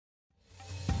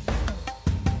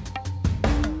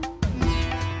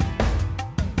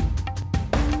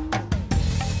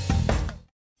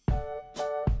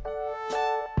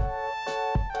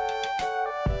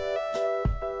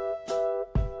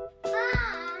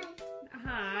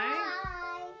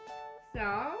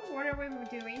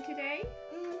we doing today?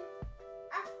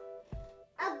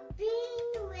 A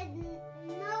bean with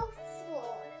no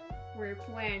soil. We're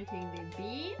planting the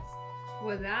beans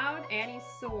without any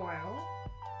soil.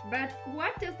 But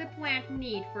what does the plant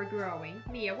need for growing?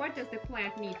 Mia, what does the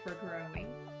plant need for growing?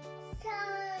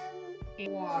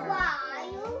 Sun, Water.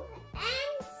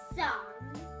 and sun.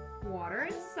 Water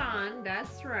and sun,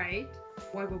 that's right.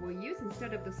 What we will use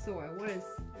instead of the soil? What is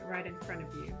right in front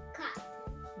of you? Cotton.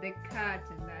 The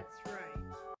cotton, that's right.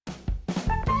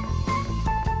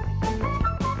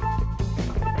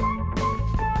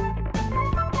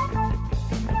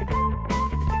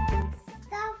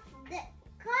 Stuff the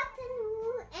cotton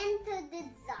wool into the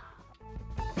jar.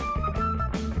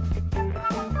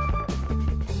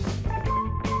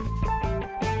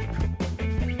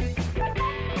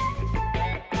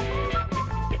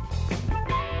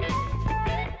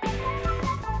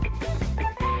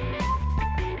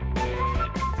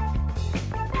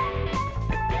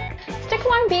 Stick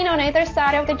one bean on either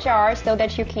side of the jar so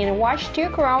that you can watch two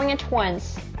growing at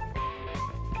once.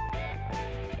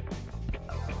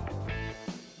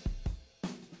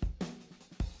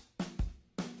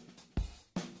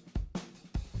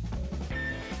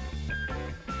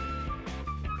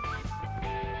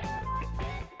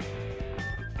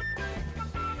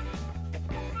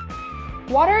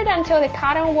 Water it until the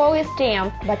cotton wool is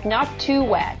damp but not too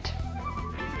wet.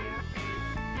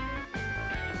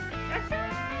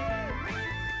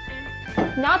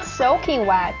 Not soaking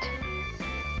wet.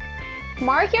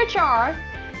 Mark your jar.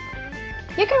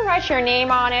 You can write your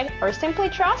name on it or simply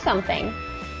draw something.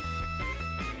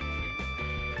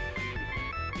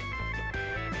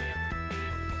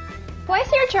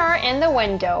 Place your jar in the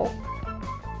window.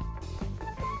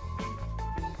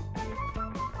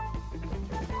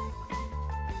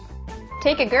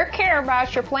 Take a good care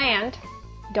about your plant.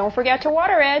 Don't forget to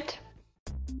water it.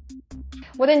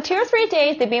 Within 2 or 3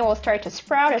 days, the bean will start to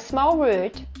sprout a small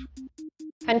root.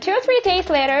 And 2 or 3 days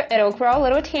later, it will grow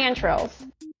little tendrils.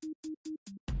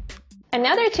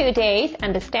 Another 2 days,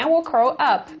 and the stem will curl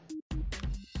up.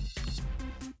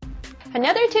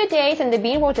 Another 2 days, and the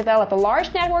bean will develop a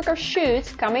large network of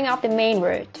shoots coming off the main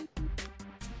root.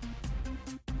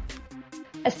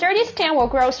 A sturdy stem will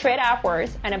grow straight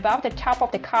upwards and above the top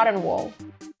of the cotton wool.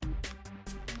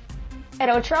 It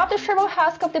will drop the shriveled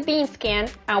husk of the bean skin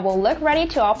and will look ready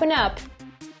to open up.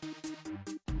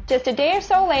 Just a day or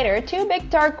so later, 2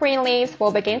 big dark green leaves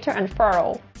will begin to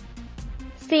unfurl.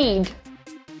 Seed,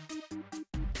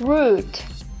 root,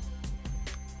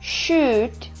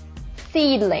 shoot,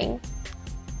 seedling,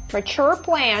 mature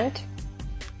plant,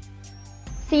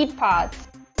 seed pods.